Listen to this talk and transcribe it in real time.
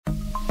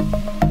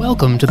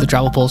Welcome to the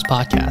Travel Pulse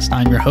podcast.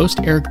 I'm your host,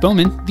 Eric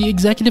Bowman, the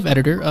executive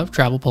editor of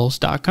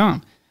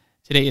TravelPulse.com.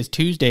 Today is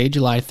Tuesday,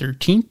 July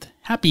 13th.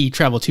 Happy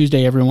Travel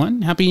Tuesday,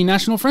 everyone. Happy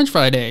National French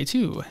Fry Day,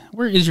 too.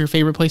 Where is your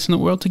favorite place in the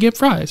world to get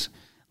fries?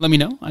 Let me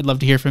know. I'd love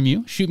to hear from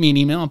you. Shoot me an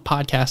email at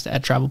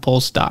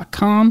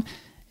podcast@TravelPulse.com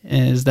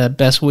is the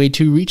best way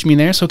to reach me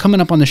there. So coming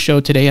up on the show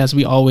today, as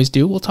we always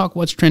do, we'll talk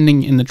what's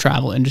trending in the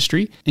travel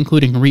industry,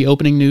 including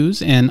reopening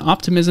news and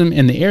optimism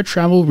in the air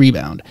travel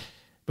rebound.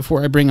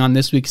 Before I bring on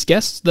this week's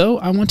guests, though,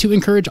 I want to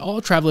encourage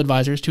all travel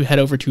advisors to head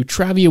over to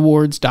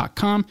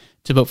TraviAwards.com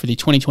to vote for the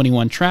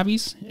 2021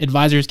 Travies.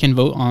 Advisors can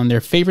vote on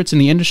their favorites in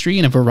the industry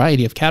in a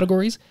variety of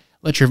categories.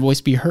 Let your voice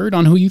be heard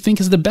on who you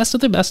think is the best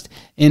of the best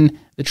in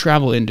the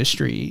travel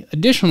industry.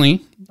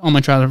 Additionally, all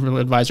my travel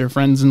advisor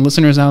friends and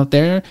listeners out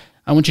there,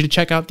 I want you to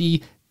check out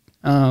the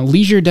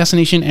Leisure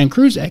Destination and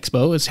Cruise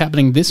Expo. It's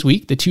happening this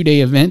week. The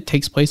two-day event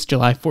takes place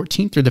July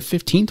 14th through the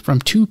 15th from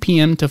 2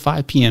 p.m. to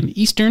 5 p.m.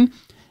 Eastern.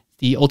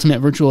 The ultimate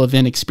virtual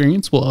event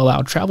experience will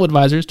allow travel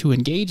advisors to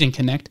engage and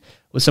connect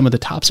with some of the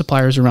top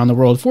suppliers around the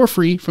world for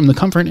free from the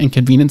comfort and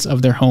convenience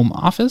of their home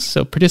office.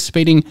 So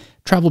participating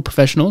travel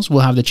professionals will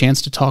have the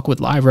chance to talk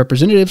with live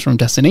representatives from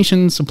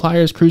destinations,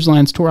 suppliers, cruise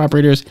lines, tour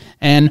operators,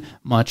 and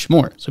much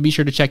more. So be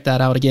sure to check that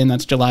out. Again,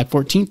 that's July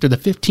 14th through the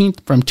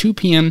 15th from 2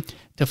 p.m.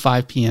 to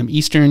 5 p.m.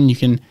 Eastern. You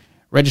can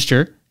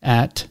register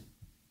at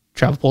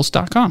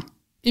TravelPulse.com.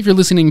 If you're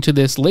listening to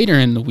this later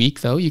in the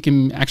week, though, you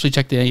can actually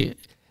check the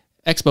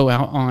Expo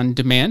out on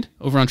demand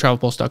over on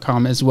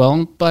TravelPulse.com as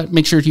well. But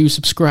make sure you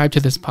subscribe to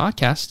this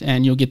podcast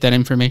and you'll get that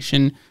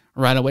information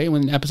right away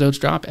when episodes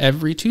drop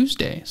every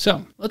Tuesday.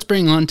 So let's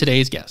bring on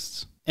today's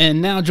guests.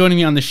 And now joining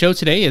me on the show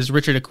today is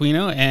Richard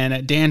Aquino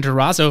and Dan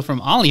Durazo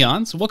from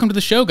Allianz. Welcome to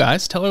the show,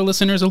 guys. Tell our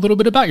listeners a little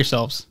bit about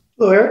yourselves.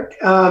 Hello, Eric.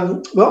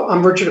 Well,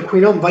 I'm Richard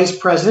Aquino. I'm Vice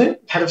President,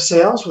 Head of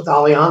Sales with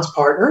Allianz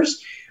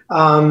Partners.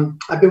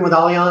 I've been with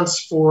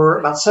Allianz for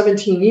about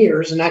 17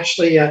 years, and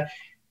actually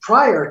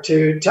prior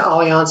to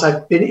Allianz,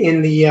 I've been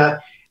in the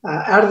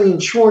out of the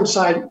insurance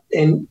side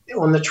and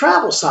on the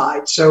travel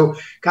side. So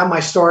got my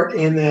start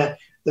in the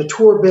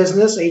tour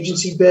business,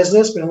 agency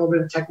business, been a little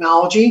bit of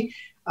technology.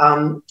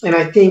 And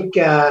I think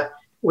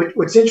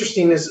what's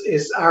interesting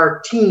is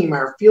our team,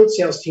 our field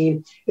sales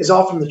team, is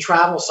all from the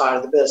travel side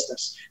of the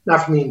business,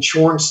 not from the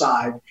insurance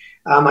side.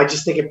 I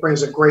just think it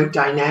brings a great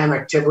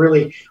dynamic to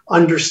really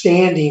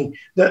understanding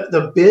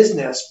the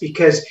business,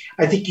 because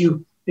I think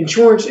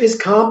insurance is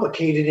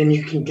complicated and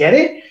you can get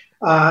it.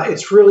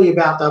 It's really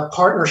about the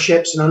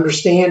partnerships and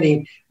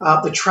understanding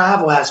the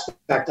travel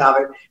aspect of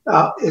it.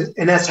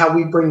 And that's how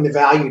we bring the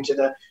value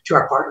to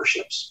our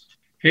partnerships.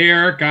 Hey,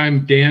 Eric,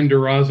 I'm Dan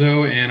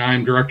Durazo, and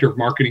I'm Director of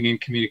Marketing and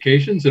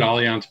Communications at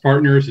Allianz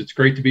Partners. It's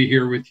great to be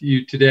here with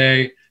you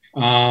today.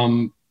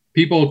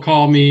 People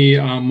call me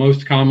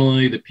most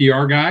commonly the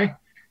PR guy,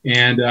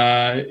 and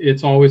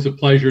it's always a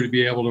pleasure to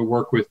be able to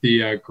work with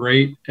the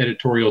great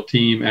editorial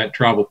team at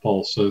Travel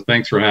Pulse. So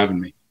thanks for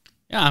having me.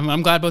 Yeah,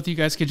 I'm glad both of you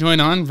guys could join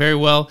on. Very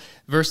well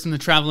versed in the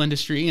travel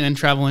industry and in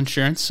travel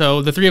insurance.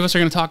 So the three of us are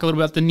going to talk a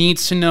little about the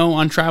needs to know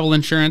on travel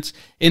insurance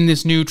in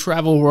this new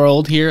travel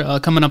world here,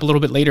 coming up a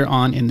little bit later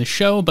on in the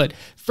show. But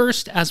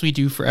first, as we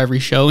do for every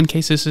show, in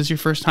case this is your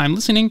first time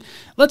listening,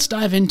 let's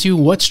dive into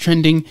what's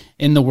trending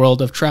in the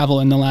world of travel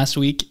in the last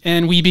week.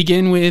 And we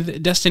begin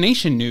with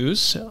destination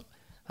news.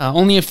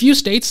 Only a few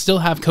states still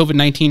have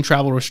COVID-19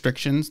 travel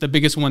restrictions, the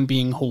biggest one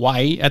being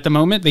Hawaii at the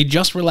moment. They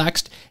just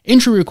relaxed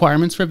entry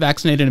requirements for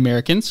vaccinated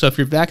Americans. So if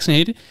you're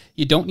vaccinated,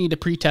 you don't need a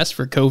pre-test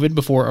for COVID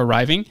before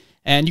arriving,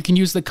 and you can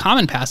use the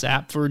Common Pass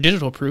app for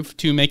digital proof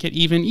to make it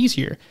even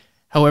easier.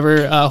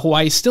 However,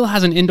 Hawaii still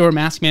has an indoor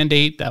mask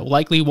mandate that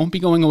likely won't be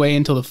going away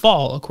until the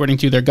fall, according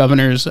to their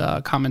governor's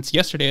comments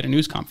yesterday at a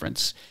news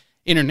conference.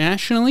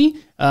 Internationally,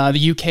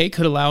 the UK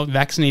could allow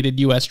vaccinated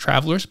U.S.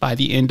 travelers by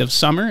the end of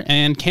summer,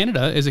 and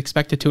Canada is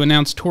expected to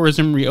announce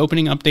tourism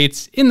reopening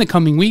updates in the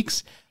coming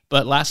weeks.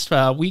 But last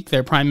week,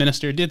 their prime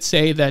minister did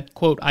say that,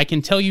 quote, "I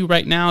can tell you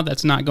right now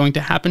that's not going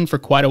to happen for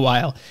quite a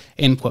while,"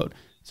 end quote.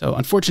 So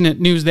unfortunate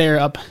news there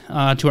up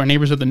to our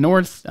neighbors of the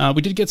north.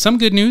 We did get some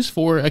good news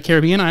for a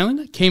Caribbean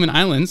island. Cayman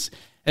Islands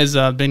has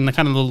been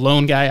kind of the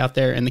lone guy out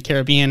there in the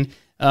Caribbean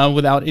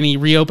without any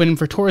reopening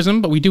for tourism,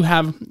 but we do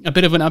have a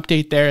bit of an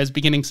update there, as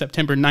beginning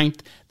September 9th,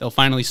 they'll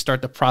finally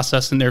start the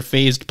process in their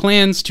phased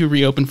plans to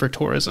reopen for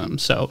tourism.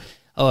 So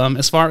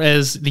as far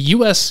as the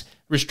U.S.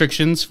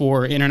 restrictions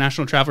for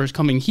international travelers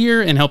coming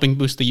here and helping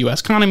boost the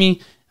U.S. economy,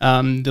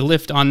 the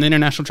lift on the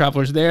international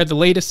travelers there, the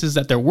latest is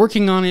that they're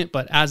working on it,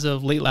 but as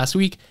of late last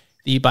week,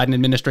 the Biden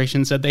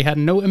administration said they had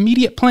no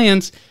immediate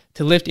plans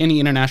to lift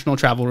any international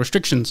travel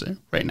restrictions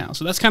right now.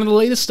 So that's kind of the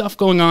latest stuff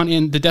going on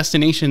in the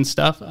destination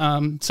stuff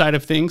side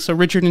of things. So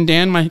Richard and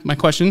Dan, my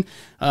question,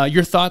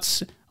 your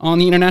thoughts on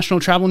the international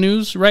travel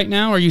news right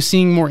now? Are you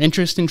seeing more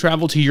interest in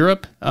travel to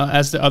Europe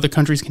as the other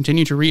countries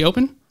continue to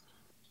reopen?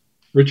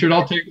 Richard,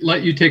 I'll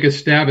let you take a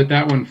stab at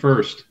that one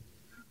first.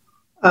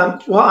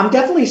 Well, I'm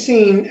definitely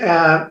seeing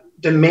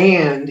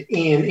demand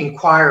in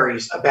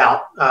inquiries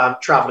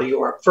about travel to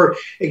Europe. For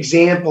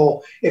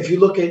example, if you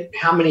look at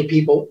how many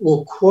people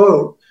will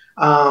quote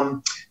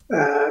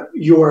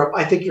Europe,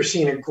 I think you're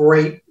seeing a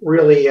great,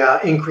 really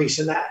increase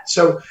in that.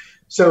 So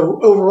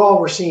overall,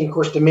 we're seeing, of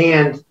course,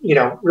 demand,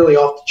 really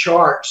off the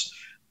charts.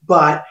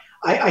 But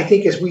I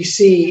think as we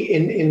see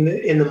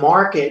in the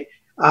market,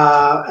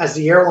 as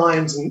the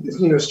airlines,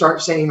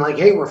 start saying like,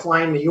 hey, we're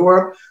flying to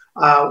Europe,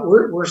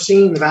 we're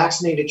seeing the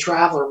vaccinated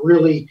traveler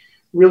really,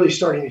 really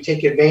starting to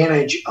take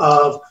advantage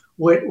of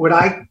what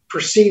I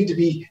perceive to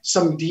be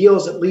some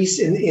deals, at least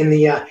in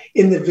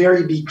the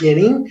very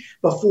beginning,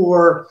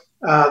 before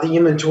the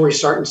inventory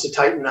starting to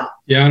tighten up.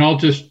 Yeah, and I'll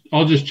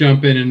just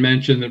jump in and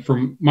mention that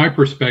from my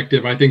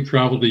perspective, I think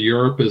travel to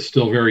Europe is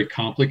still very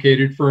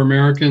complicated for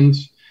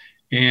Americans.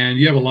 And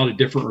you have a lot of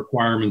different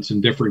requirements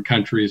in different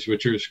countries,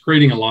 which is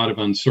creating a lot of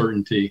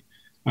uncertainty,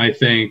 I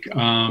think.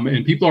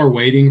 And people are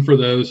waiting for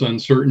those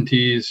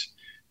uncertainties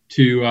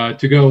to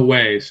go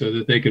away so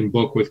that they can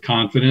book with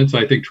confidence.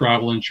 I think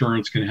travel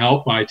insurance can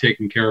help by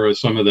taking care of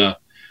some of the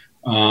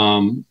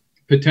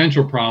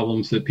potential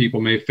problems that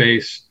people may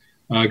face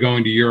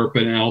going to Europe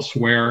and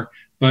elsewhere.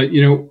 But,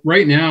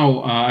 right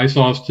now, I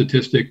saw a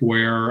statistic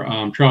where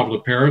travel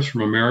to Paris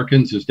from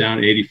Americans is down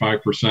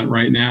 85%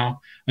 right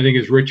now. I think,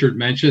 as Richard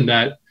mentioned,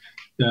 that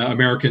the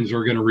Americans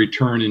are going to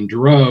return in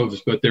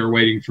droves, but they're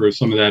waiting for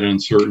some of that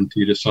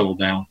uncertainty to settle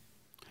down.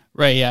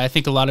 Right. Yeah. I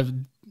think a lot of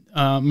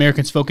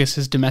Americans' focus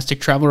is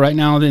domestic travel right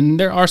now. Then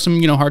there are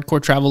some,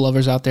 hardcore travel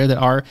lovers out there that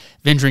are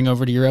venturing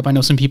over to Europe. I know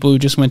some people who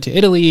just went to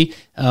Italy,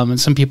 and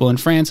some people in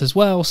France as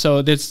well. So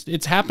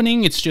it's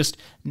happening. It's just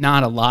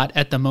not a lot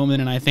at the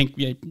moment. And I think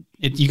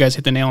you guys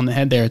hit the nail on the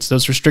head there. It's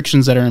those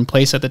restrictions that are in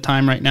place at the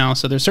time right now.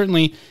 So there's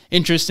certainly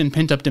interest and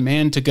pent-up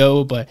demand to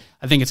go, but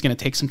I think it's going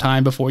to take some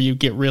time before you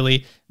get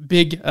really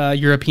big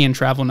European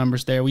travel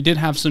numbers there. We did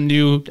have some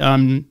new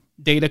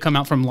data come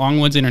out from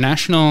Longwoods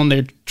International, and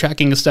they're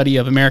tracking a study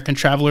of American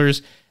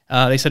travelers.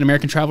 They said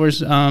American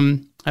travelers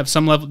have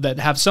some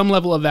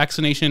level of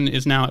vaccination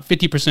is now at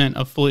 50%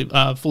 of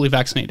fully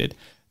vaccinated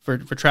for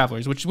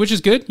travelers, which is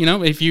good.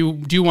 If you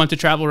do want to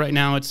travel right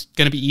now, it's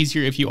going to be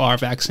easier if you are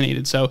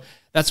vaccinated. So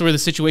that's where the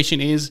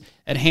situation is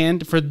at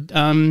hand for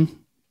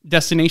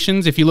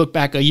destinations. If you look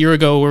back a year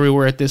ago where we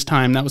were at this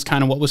time, that was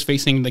kind of what was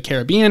facing the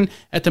Caribbean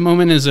at the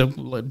moment, is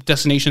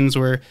destinations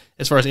where,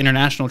 as far as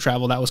international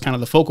travel, that was kind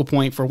of the focal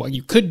point for what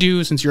you could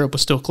do since Europe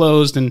was still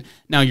closed. And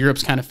now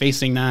Europe's kind of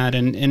facing that.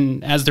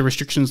 And as the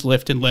restrictions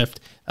lift,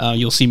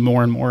 you'll see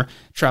more and more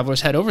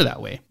travelers head over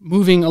that way.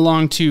 Moving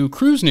along to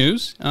cruise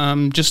news,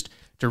 just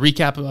to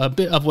recap a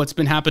bit of what's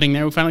been happening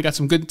there, we finally got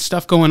some good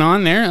stuff going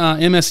on there.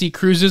 MSC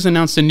Cruises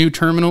announced a new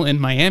terminal in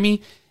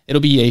Miami.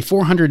 It'll be a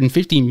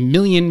 450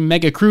 million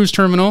mega cruise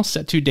terminal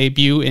set to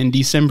debut in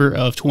December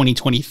of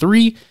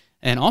 2023.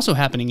 And also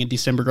happening in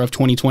December of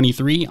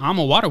 2023,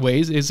 AMA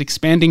Waterways is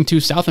expanding to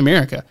South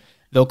America.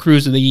 They'll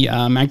cruise the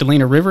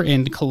Magdalena River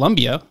in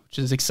Colombia, which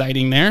is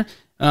exciting there.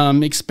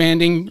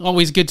 Expanding,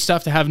 always good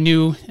stuff to have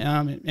new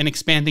and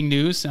expanding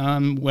news,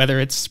 whether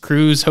it's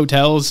cruise,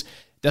 hotels,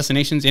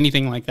 destinations,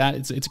 anything like that.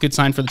 It's a good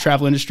sign for the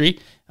travel industry.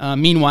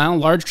 Meanwhile,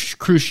 large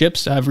cruise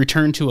ships have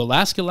returned to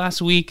Alaska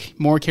last week.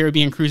 More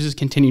Caribbean cruises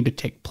continue to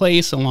take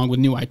place, along with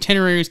new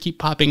itineraries keep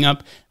popping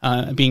up,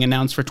 being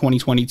announced for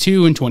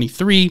 2022 and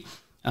 23.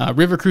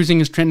 River cruising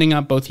is trending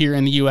up both here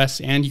in the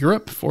U.S. and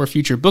Europe for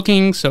future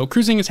bookings. So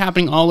cruising is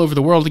happening all over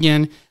the world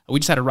again.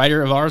 We just had a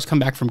writer of ours come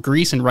back from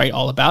Greece and write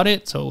all about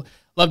it. So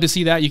love to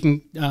see that. You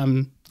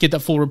can get that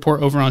full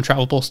report over on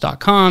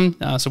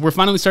travelpulse.com. So we're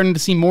finally starting to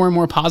see more and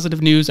more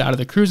positive news out of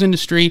the cruise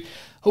industry.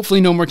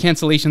 Hopefully no more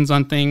cancellations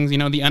on things.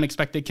 The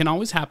unexpected can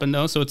always happen,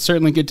 though. So it's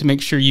certainly good to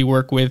make sure you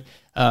work with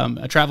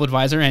a travel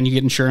advisor and you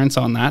get insurance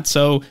on that.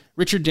 So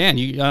Richard,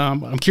 Dan,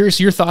 I'm curious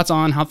your thoughts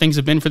on how things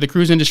have been for the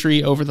cruise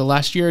industry over the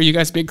last year. Are you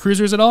guys big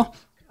cruisers at all?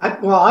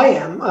 I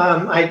am.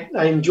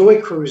 I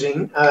enjoy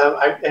cruising,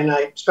 and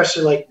I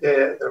especially like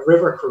the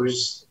river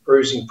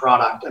cruising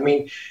product. I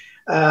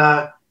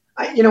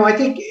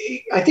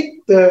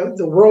think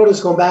the world is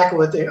going back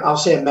with I'll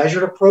say a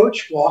measured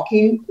approach,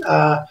 walking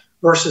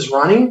versus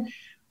running.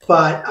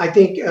 But I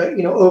think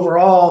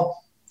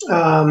overall,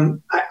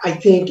 I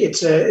think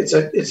it's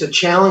a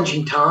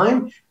challenging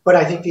time. But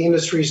I think the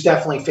industry is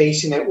definitely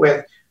facing it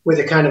with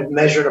a kind of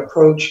measured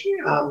approach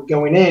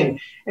going in.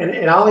 And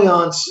at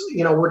Allianz,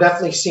 we're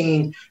definitely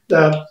seeing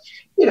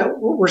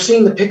we're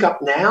seeing the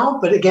pickup now.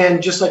 But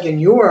again, just like in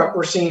Europe,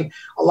 we're seeing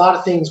a lot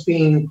of things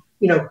being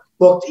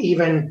booked,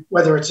 even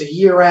whether it's a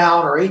year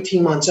out or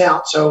 18 months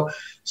out. So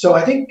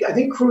I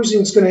think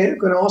cruising is going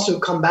to also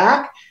come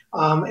back.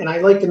 And I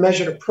like the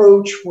measured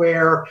approach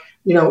where,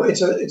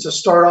 it's a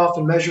start off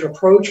and measured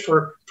approach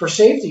for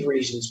safety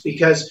reasons,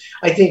 because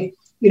I think,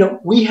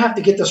 we have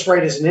to get this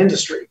right as an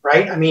industry,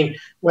 right?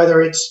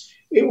 Whether it's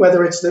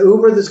the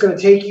Uber that's going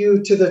to take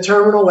you to the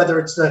terminal, whether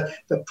it's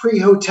the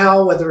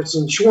pre-hotel, whether it's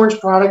an insurance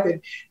product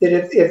that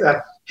if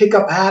a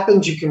hiccup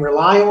happens, you can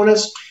rely on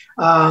us.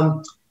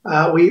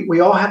 We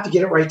all have to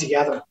get it right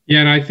together.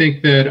 Yeah, and I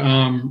think that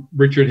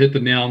Richard hit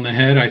the nail on the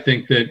head. I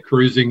think that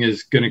cruising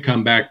is going to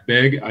come back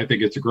big. I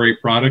think it's a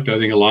great product. I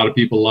think a lot of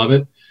people love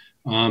it.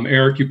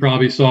 Eric, you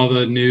probably saw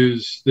the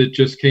news that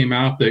just came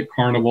out that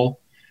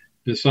Carnival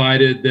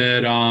decided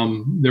that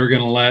they're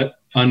going to let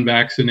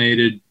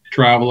unvaccinated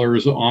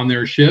travelers on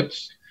their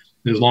ships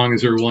as long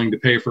as they're willing to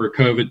pay for a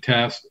COVID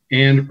test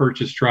and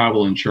purchase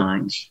travel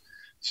insurance.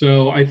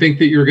 So I think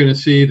that you're going to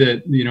see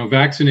that,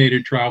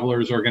 vaccinated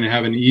travelers are going to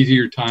have an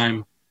easier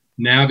time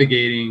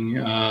navigating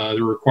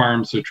the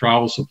requirements of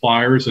travel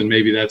suppliers, and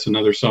maybe that's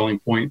another selling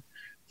point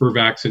for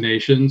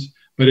vaccinations.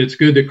 But it's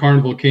good that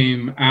Carnival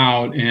came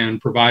out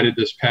and provided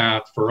this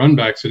path for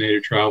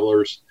unvaccinated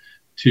travelers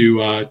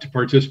to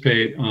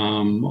participate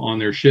on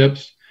their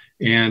ships.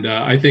 And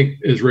I think,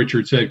 as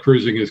Richard said,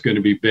 cruising is going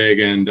to be big,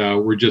 and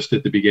we're just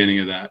at the beginning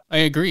of that. I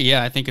agree.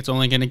 Yeah, I think it's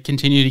only going to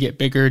continue to get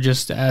bigger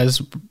just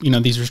as,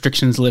 these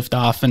restrictions lift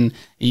off and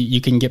you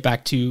can get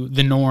back to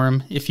the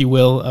norm, if you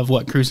will, of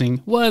what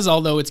cruising was,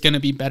 although it's going to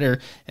be better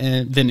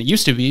than it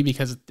used to be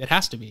because it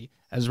has to be.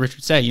 As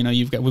Richard said,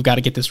 we've got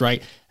to get this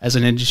right as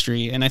an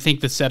industry. And I think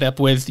the setup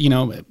with,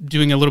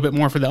 doing a little bit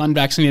more for the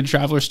unvaccinated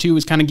travelers too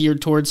is kind of geared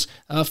towards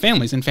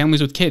families and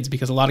families with kids,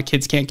 because a lot of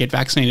kids can't get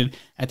vaccinated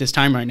at this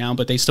time right now,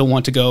 but they still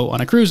want to go on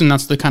a cruise, and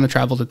that's the kind of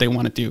travel that they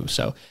want to do.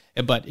 So,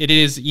 but it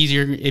is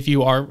easier if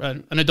you are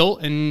an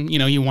adult and,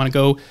 you want to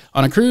go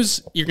on a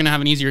cruise, you're going to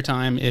have an easier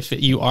time. If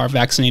you are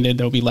vaccinated,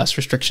 there'll be less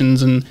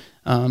restrictions and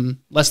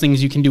less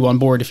things you can do on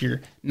board if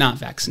you're not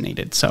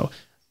vaccinated. So,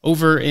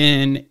 over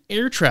in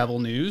air travel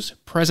news,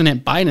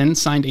 President Biden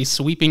signed a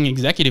sweeping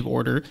executive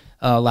order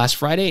last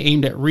Friday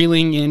aimed at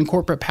reeling in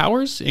corporate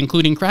powers,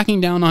 including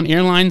cracking down on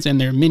airlines and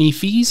their mini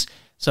fees.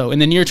 So in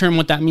the near term,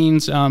 what that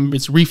means,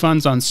 it's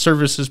refunds on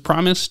services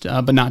promised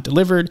but not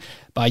delivered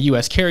by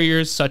U.S.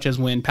 carriers, such as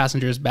when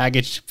passengers'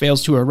 baggage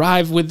fails to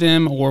arrive with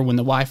them, or when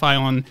the Wi-Fi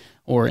on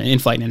or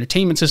in-flight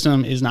entertainment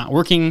system is not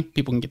working,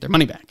 people can get their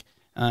money back.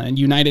 And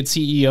United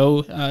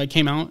CEO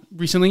came out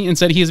recently and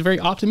said he is very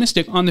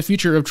optimistic on the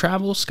future of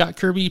travel. Scott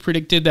Kirby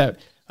predicted that,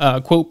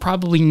 quote,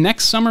 probably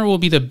next summer will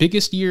be the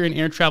biggest year in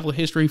air travel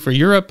history for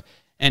Europe,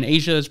 and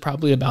Asia is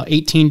probably about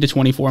 18 to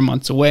 24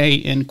 months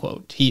away, end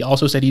quote. He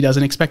also said he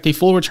doesn't expect a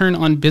full return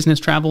on business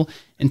travel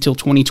until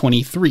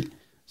 2023.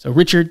 So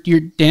Richard,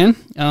 Dan,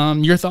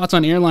 your thoughts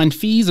on airline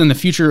fees and the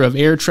future of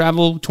air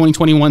travel?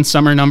 2021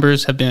 summer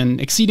numbers have been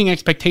exceeding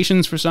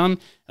expectations for some.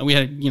 And we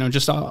had,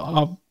 just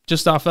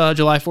off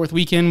July 4th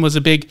weekend was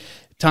a big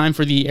time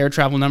for the air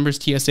travel numbers.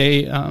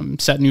 TSA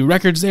set new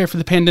records there for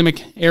the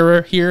pandemic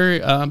era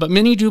here. But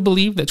many do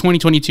believe that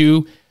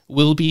 2022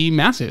 will be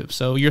massive.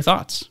 So your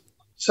thoughts?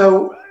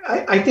 So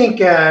I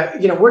think,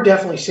 we're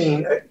definitely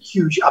seeing a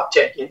huge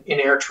uptick in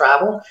air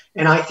travel.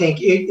 And I think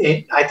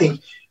I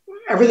think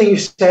everything you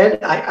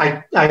said,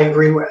 I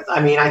agree with.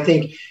 I mean, I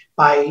think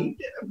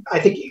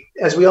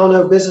as we all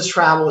know, business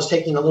travel is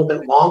taking a little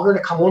bit longer to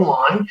come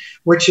online,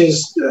 which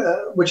is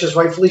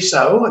rightfully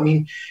so. I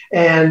mean,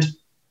 and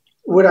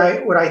what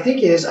I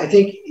think is, I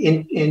think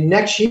in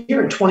next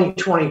year, in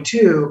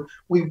 2022,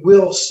 we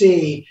will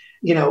see,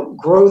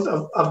 growth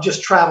of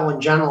just travel in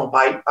general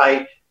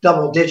by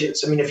double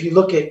digits. I mean, if you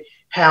look at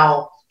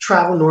how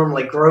travel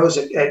normally grows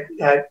at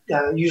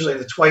usually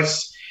the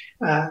twice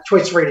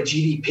rate of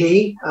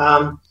GDP,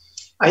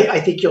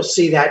 I think you'll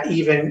see that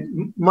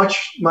even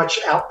much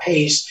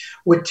outpace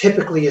what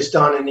typically is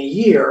done in a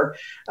year,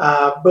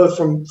 both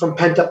from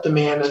pent up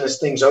demand and as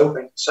things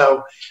open.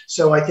 So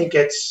I think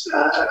I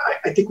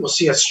think we'll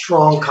see a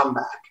strong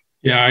comeback.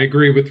 Yeah, I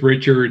agree with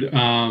Richard.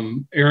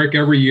 Eric,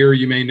 every year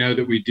you may know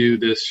that we do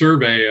this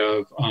survey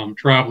of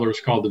travelers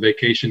called the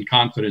Vacation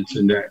Confidence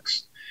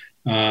Index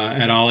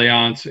at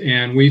Allianz,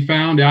 and we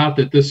found out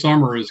that this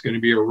summer is going to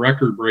be a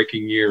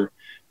record-breaking year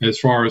as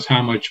far as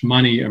how much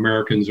money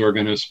Americans are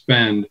going to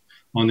spend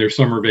on their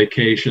summer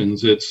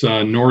vacations. It's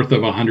north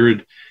of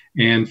 $150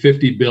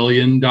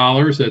 billion.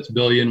 That's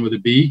billion with a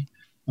B,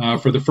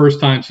 for the first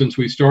time since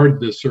we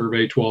started this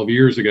survey 12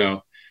 years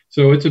ago.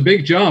 So it's a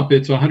big jump.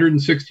 It's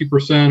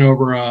 160%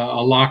 over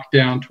a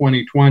lockdown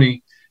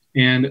 2020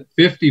 and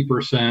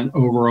 50%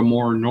 over a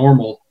more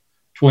normal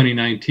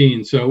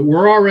 2019. So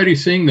we're already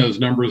seeing those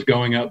numbers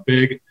going up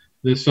big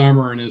this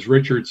summer. And as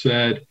Richard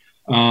said,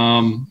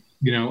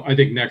 I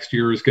think next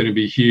year is going to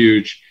be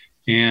huge,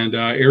 and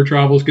air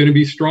travel is going to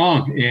be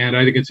strong. And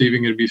I think it's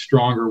even going to be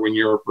stronger when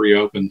Europe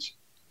reopens.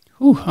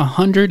 Ooh,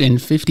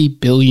 $150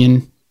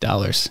 billion,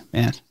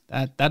 man.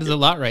 That is a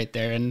lot right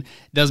there. And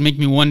it does make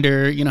me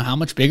wonder, how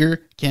much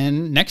bigger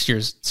can next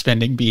year's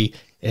spending be?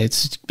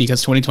 It's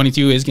because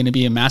 2022 is going to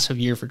be a massive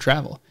year for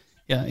travel.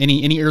 Yeah.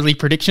 Any early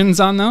predictions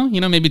on though?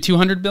 Maybe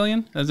 200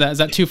 billion? Is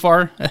that too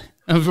far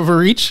of a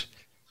reach?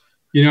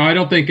 I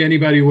don't think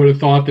anybody would have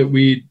thought that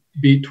we'd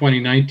beat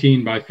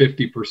 2019 by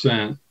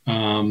 50%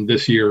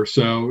 this year.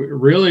 So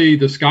really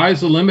the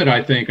sky's the limit,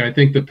 I think. I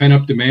think the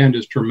pent-up demand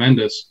is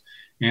tremendous.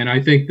 And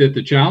I think that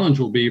the challenge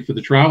will be for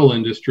the travel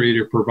industry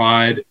to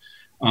provide,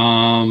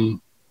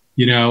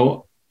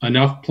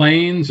 enough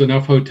planes,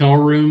 enough hotel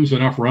rooms,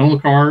 enough rental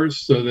cars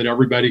so that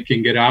everybody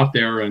can get out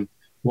there. And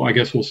well, I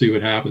guess we'll see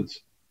what happens.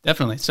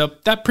 Definitely. So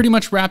that pretty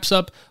much wraps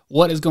up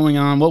what is going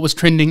on, what was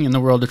trending in the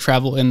world of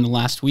travel in the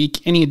last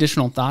week. Any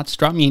additional thoughts,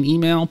 drop me an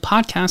email,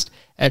 podcast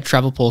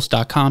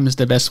travelpulse.com is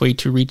the best way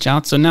to reach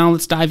out. So now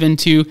let's dive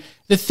into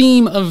the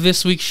theme of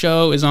this week's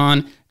show is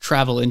on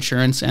travel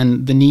insurance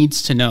and the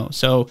needs to know.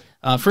 So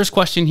first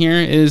question here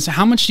is,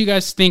 how much do you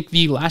guys think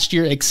the last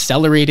year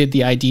accelerated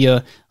the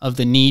idea of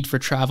the need for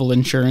travel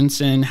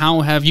insurance, and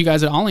how have you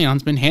guys at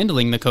Allianz been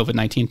handling the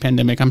COVID-19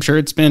 pandemic? I'm sure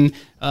it's been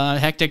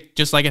hectic,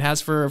 just like it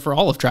has for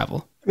all of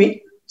travel. I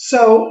mean,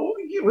 so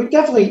we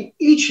definitely,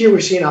 each year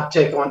we see an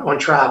uptick on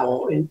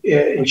travel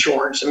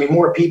insurance. I mean,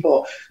 more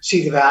people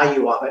see the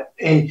value of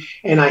it.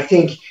 And I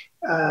think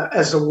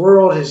as the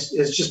world has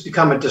just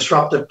become a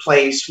disruptive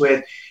place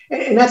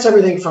and that's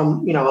everything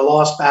from, a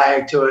lost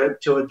bag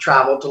to a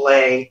travel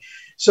delay.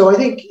 So I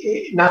think,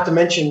 not to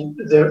mention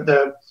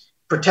the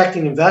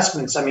protecting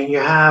investments. I mean, you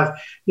have,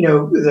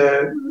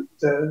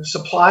 the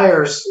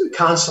suppliers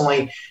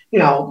constantly,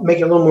 make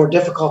it a little more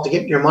difficult to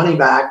get your money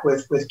back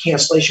with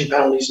cancellation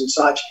penalties and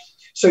such.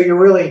 So you're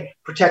really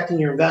protecting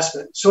your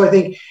investment. So I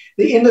think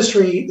the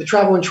industry, the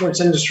travel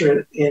insurance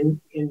industry in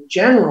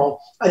general,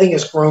 I think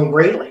has grown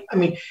greatly. I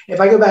mean, if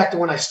I go back to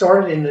when I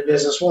started in the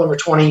business, well over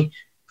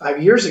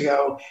 25 years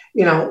ago,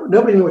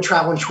 nobody knew what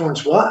travel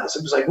insurance was.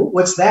 It was like,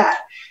 what's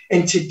that?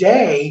 And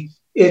today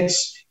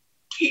it's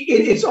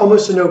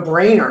almost a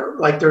no-brainer.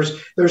 Like there's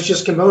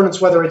just components,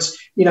 whether it's,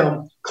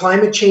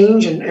 climate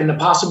change and the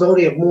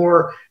possibility of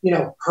more,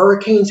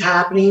 hurricanes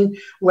happening,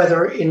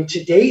 whether in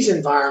today's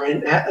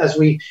environment, as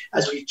we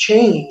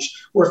change,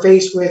 we're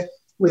faced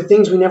with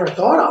things we never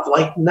thought of,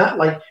 like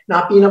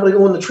not being able to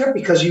go on the trip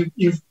because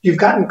you've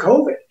gotten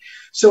COVID.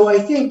 So I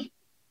think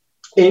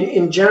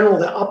in general,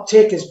 the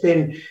uptick has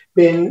been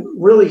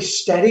really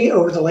steady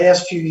over the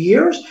last few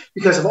years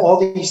because of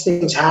all these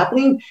things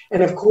happening.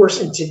 And of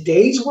course, in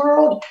today's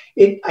world,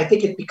 I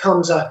think it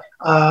becomes a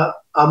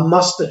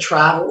must to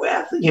travel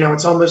with.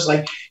 It's almost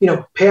like,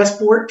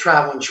 passport,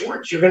 travel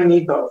insurance. You're going to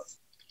need both.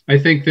 I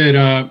think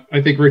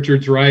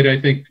Richard's right. I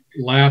think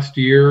last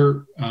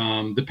year,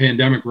 the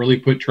pandemic really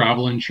put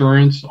travel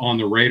insurance on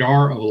the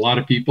radar of a lot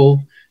of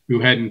people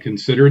who hadn't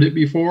considered it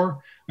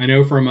before. I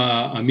know from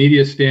a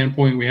media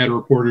standpoint, we had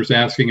reporters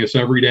asking us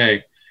every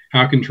day,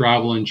 how can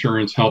travel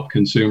insurance help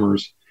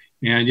consumers?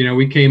 And,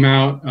 we came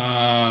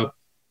out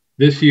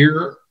this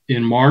year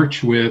in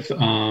March with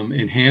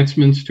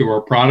enhancements to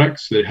our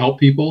products that help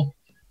people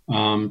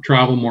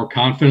travel more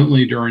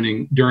confidently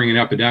during an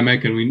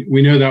epidemic. And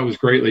we know that was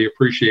greatly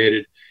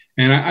appreciated.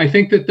 And I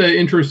think that the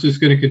interest is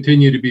going to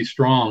continue to be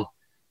strong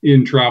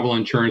in travel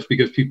insurance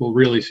because people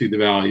really see the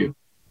value.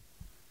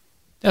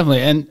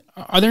 Definitely. And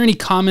are there any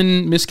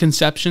common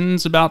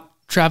misconceptions about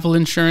travel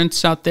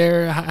insurance out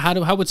there?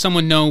 How would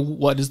someone know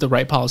what is the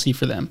right policy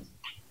for them?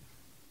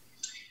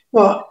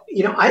 Well,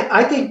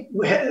 I think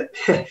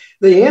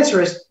the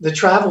answer is the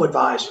travel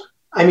advisor.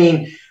 I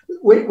mean,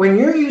 when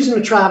you're using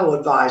a travel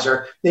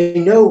advisor, they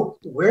know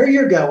where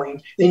you're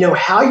going, they know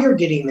how you're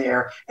getting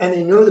there, and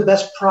they know the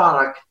best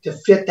product to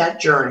fit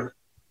that journey.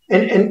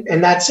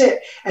 And that's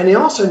it. And they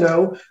also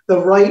know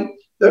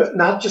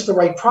not just the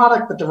right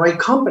product, but the right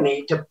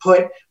company to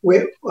put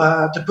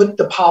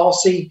the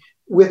policy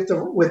with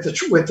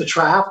the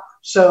travel.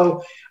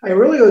 So it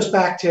really goes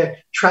back to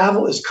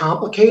travel is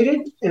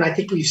complicated, and I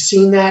think we've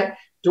seen that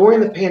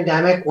during the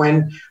pandemic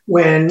when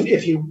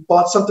if you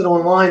bought something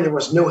online there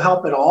was no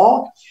help at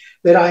all.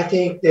 That I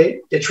think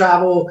that the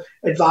travel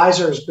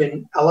advisor has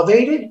been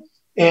elevated,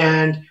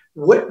 and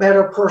what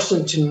better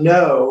person to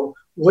know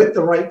what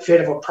the right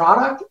fit of a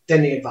product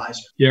than the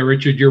advisor. Yeah,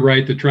 Richard, you're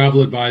right. The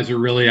travel advisor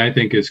really, I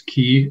think, is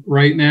key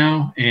right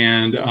now.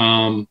 And,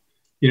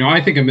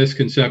 I think a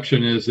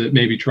misconception is that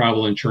maybe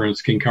travel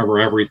insurance can cover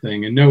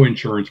everything, and no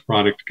insurance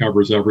product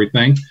covers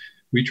everything.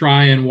 We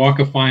try and walk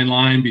a fine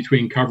line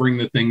between covering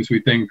the things we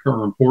think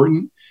are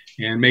important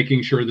and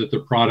making sure that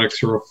the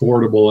products are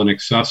affordable and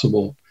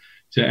accessible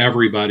to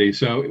everybody.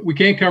 So we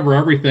can't cover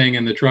everything,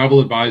 and the travel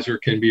advisor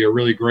can be a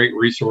really great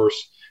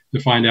resource to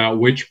find out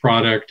which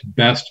product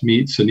best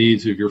meets the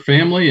needs of your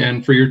family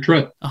and for your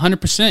trip.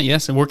 100%,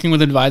 yes. And working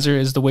with an advisor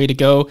is the way to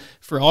go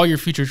for all your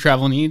future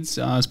travel needs,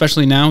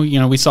 especially now.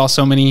 We saw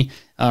so many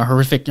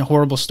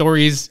horrible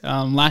stories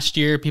last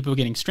year, people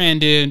getting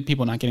stranded,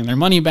 people not getting their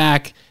money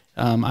back,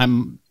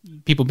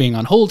 people being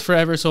on hold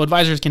forever. So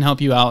advisors can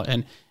help you out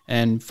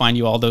and find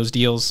you all those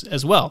deals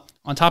as well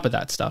on top of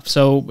that stuff.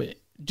 So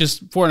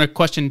just for a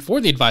question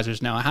for the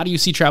advisors now, how do you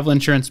see travel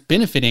insurance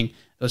benefiting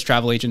those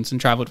travel agents and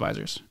travel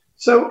advisors?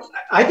 So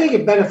I think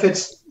it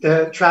benefits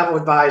the travel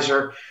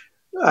advisor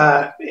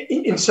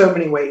in so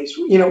many ways.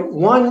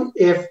 One,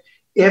 if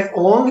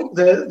along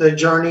the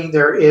journey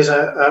there is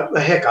a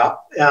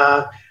hiccup,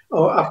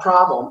 or a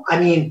problem, I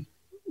mean,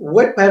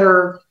 what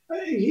better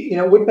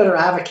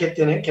advocate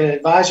can an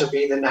advisor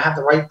be than to have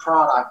the right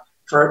product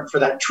for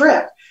that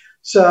trip?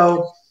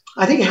 So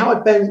I think how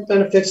it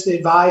benefits the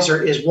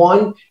advisor is,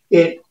 one,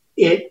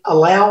 it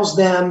allows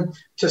them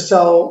to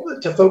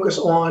focus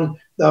on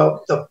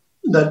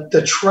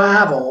the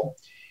travel,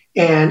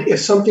 and if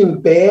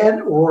something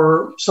bad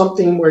or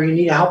something where you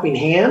need a helping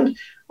hand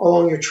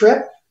along your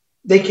trip,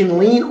 they can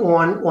lean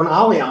on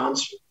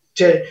Allianz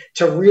to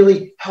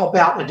really help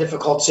out in a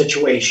difficult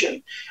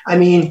situation. I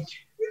mean,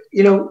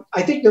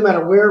 I think no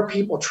matter where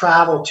people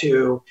travel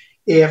to,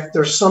 if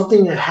there's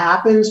something that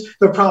happens,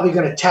 they're probably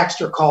going to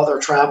text or call their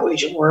travel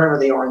agent wherever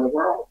they are in the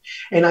world.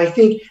 And I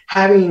think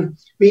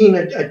being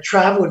a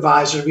travel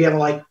advisor, we have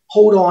like,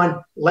 hold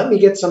on, let me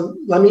get the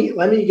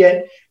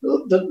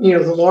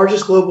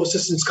largest global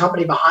assistance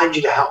company behind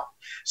you to help.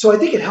 So I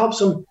think it helps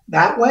them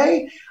that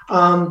way.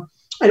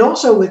 And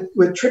also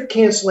with trip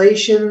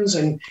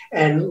cancellations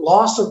and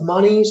loss of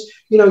monies,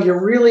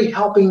 you're really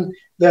helping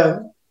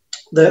the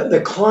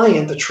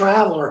client, the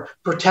traveler,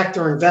 protect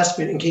their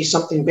investment in case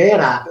something bad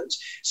happens.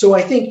 So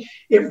I think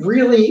it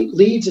really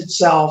leads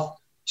itself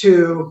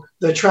to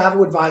the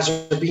travel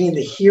advisor being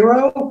the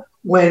hero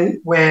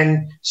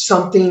when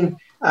something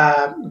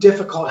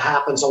difficult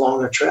happens along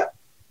their trip.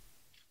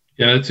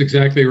 Yeah, that's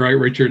exactly right,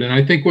 Richard. And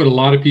I think what a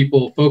lot of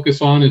people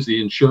focus on is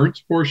the insurance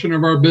portion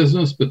of our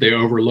business, but they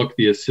overlook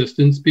the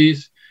assistance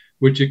piece,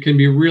 which it can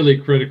be really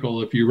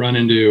critical if you run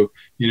into,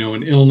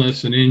 an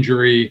illness, an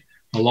injury,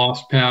 a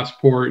lost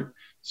passport,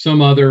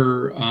 some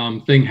other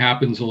thing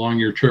happens along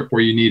your trip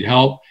where you need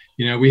help.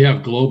 We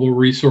have global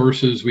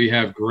resources. We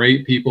have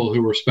great people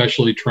who are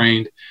specially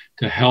trained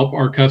to help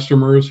our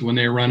customers when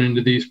they run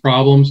into these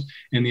problems.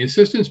 And the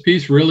assistance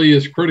piece really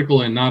is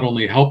critical in not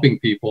only helping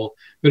people,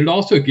 but it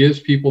also gives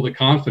people the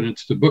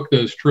confidence to book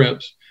those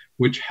trips,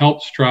 which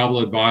helps travel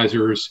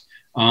advisors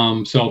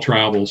sell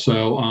travel.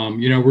 So,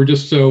 we're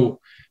just so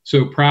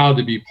proud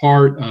to be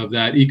part of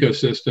that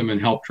ecosystem and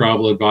help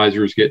travel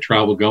advisors get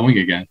travel going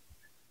again.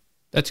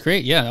 That's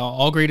great. Yeah,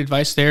 all great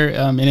advice there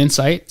and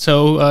insight.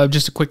 So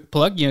just a quick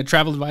plug,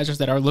 travel advisors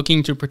that are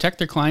looking to protect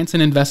their clients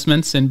and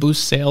investments and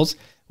boost sales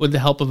with the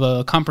help of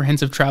a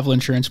comprehensive travel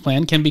insurance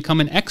plan can become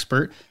an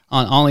expert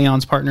on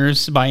Allianz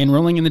Partners by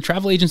enrolling in the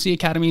Travel Agency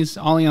Academy's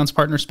Allianz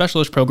Partner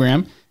Specialist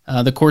Program.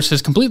 The course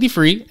is completely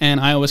free and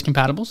iOS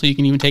compatible, so you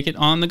can even take it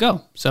on the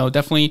go. So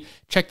definitely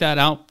check that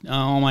out.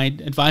 All my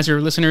advisor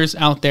listeners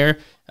out there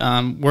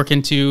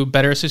working to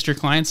better assist your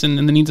clients in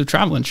the needs of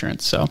travel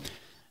insurance. So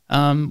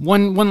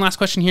one last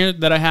question here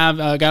that I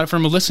have, got it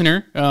from a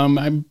listener.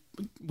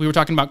 We were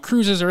talking about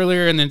cruises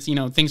earlier, and then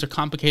things are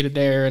complicated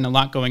there and a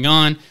lot going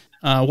on.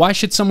 Why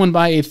should someone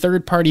buy a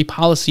third-party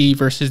policy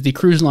versus the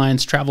cruise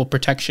line's travel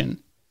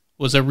protection?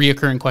 Was a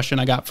reoccurring question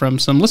I got from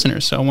some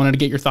listeners. So I wanted to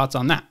get your thoughts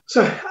on that.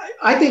 So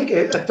I think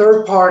a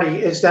third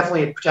party is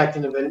definitely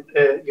protecting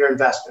your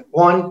investment.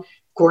 One, of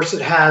course,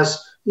 it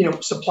has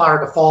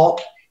supplier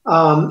default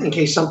in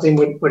case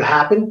something would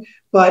happen.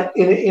 But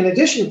in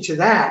addition to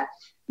that,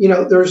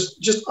 there's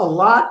just a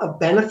lot of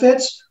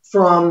benefits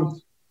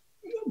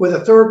with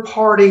a third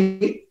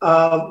party,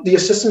 the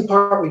assistance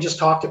part we just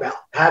talked about,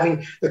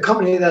 having the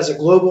company that has a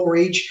global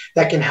reach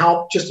that can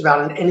help just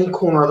about in any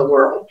corner of the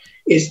world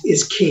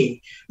is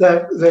key.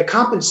 The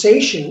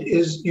compensation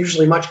is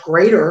usually much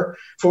greater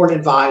for an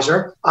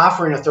advisor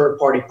offering a third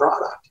party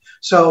product.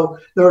 So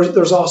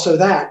there's also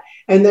that.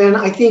 And then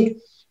I think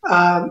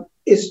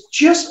it's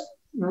just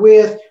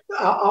with,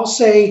 I'll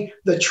say,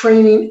 the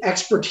training,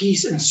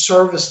 expertise, and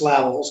service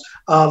levels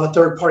of a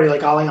third party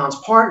like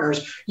Allianz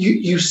Partners,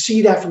 you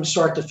see that from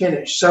start to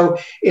finish. So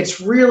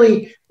it's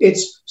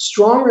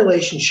strong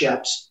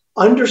relationships,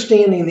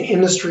 understanding the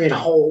industry on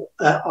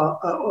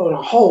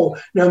a whole,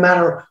 no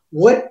matter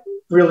what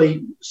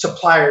really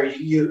supplier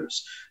you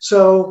use.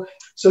 So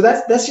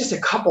that's just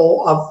a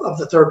couple of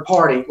the third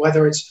party,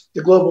 whether it's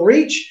the global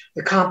reach,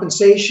 the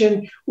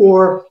compensation,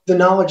 or the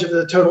knowledge of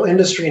the total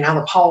industry and how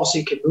the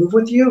policy can move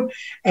with you.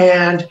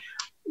 And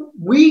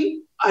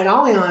we at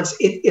Allianz,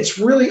 it's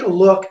really a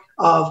look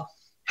of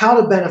how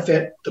to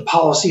benefit the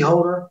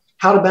policyholder,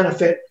 how to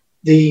benefit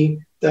the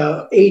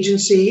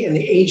agency and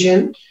the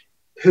agent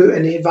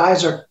and the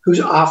advisor who's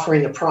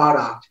offering the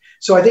product.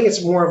 So I think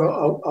it's more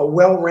of a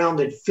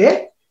well-rounded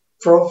fit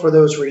for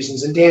those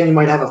reasons. And Dan, you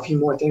might have a few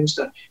more things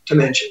to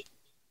mention.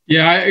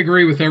 Yeah, I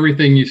agree with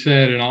everything you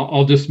said. And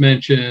I'll just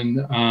mention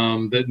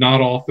that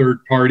not all third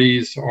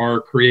parties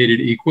are created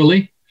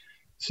equally.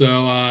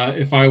 So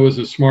if I was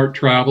a smart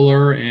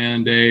traveler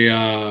and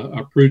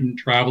a prudent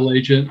travel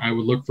agent, I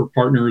would look for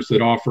partners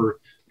that offer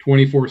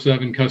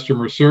 24/7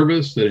 customer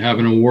service, that have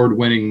an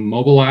award-winning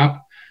mobile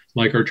app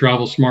like our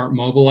Travel Smart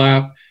mobile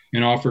app,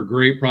 and offer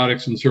great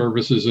products and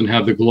services and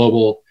have the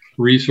global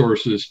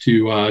resources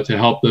to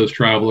help those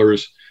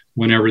travelers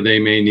whenever they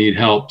may need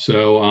help.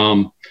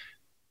 So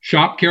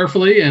shop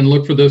carefully and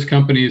look for those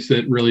companies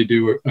that really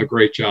do a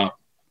great job.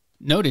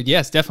 Noted.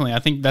 Yes, definitely. I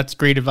think that's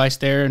great advice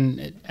there.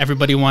 And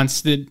everybody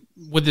wants that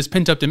with this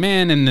pent up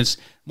demand and this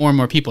more and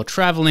more people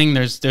traveling,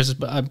 there's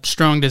a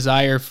strong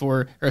desire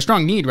or a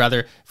strong need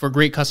rather for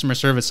great customer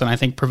service. And I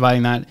think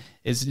providing that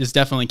is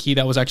definitely key.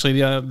 That was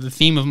actually the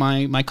theme of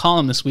my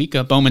column this week,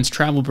 Bowman's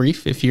Travel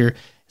Brief. If you're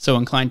so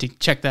inclined to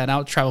check that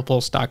out,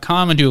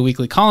 travelpulse.com, and do a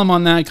weekly column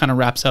on that. It kind of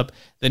wraps up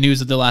the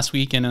news of the last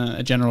week and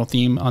a general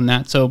theme on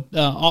that. So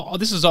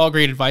this is all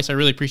great advice. I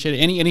really appreciate it.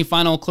 Any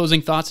final closing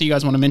thoughts that you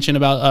guys want to mention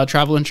about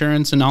travel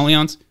insurance and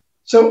Allianz?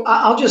 So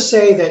I'll just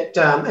say that,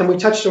 and we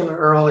touched on it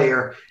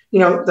earlier,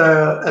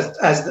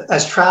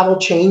 as travel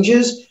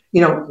changes,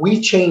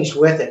 we changed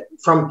with it,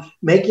 from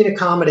making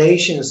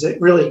accommodations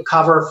that really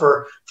cover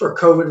for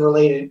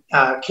COVID-related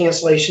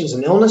cancellations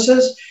and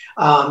illnesses,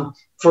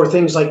 for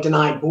things like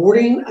denied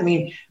boarding. I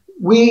mean,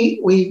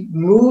 we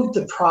moved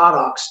the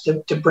products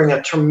to bring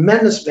a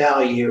tremendous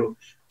value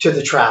to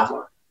the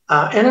traveler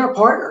and our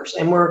partners.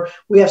 And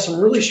we have some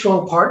really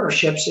strong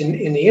partnerships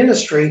in the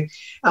industry,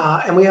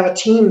 and we have a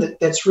team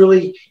that's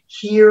really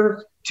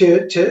here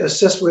to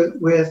assist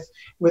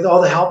with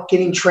all the help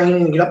getting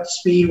training and get up to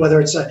speed,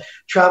 whether it's a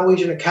Travel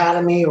Agent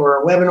Academy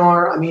or a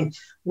webinar. I mean,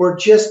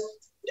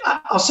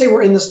 I'll say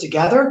we're in this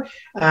together,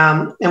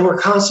 and we're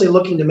constantly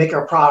looking to make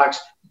our products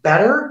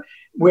better,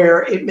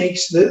 where it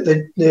makes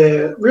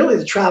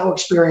the travel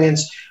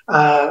experience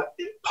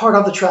part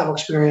of the travel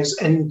experience,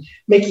 and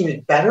making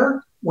it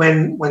better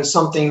when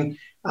something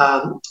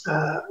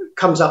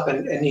comes up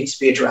and needs to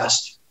be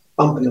addressed,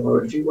 bump in the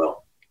road, if you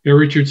will. Yeah,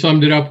 Richard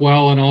summed it up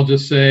well, and I'll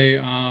just say,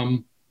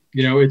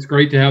 it's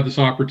great to have this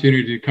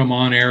opportunity to come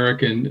on,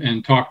 Eric,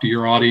 and talk to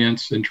your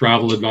audience and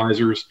travel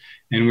advisors,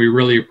 and we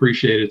really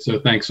appreciate it. So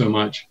thanks so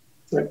much.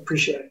 I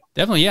appreciate it.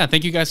 Definitely, yeah.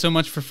 Thank you guys so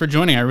much for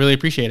joining. I really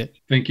appreciate it.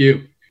 Thank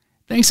you.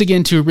 Thanks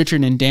again to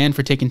Richard and Dan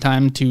for taking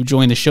time to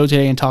join the show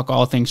today and talk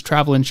all things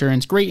travel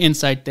insurance. Great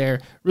insight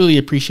there. Really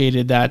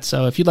appreciated that.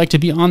 So if you'd like to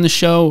be on the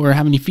show or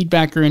have any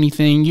feedback or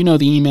anything, the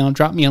email,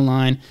 drop me a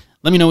line.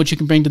 Let me know what you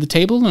can bring to the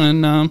table,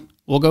 and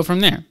we'll go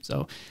from there.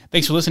 So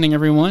thanks for listening,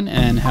 everyone,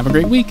 and have a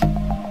great week.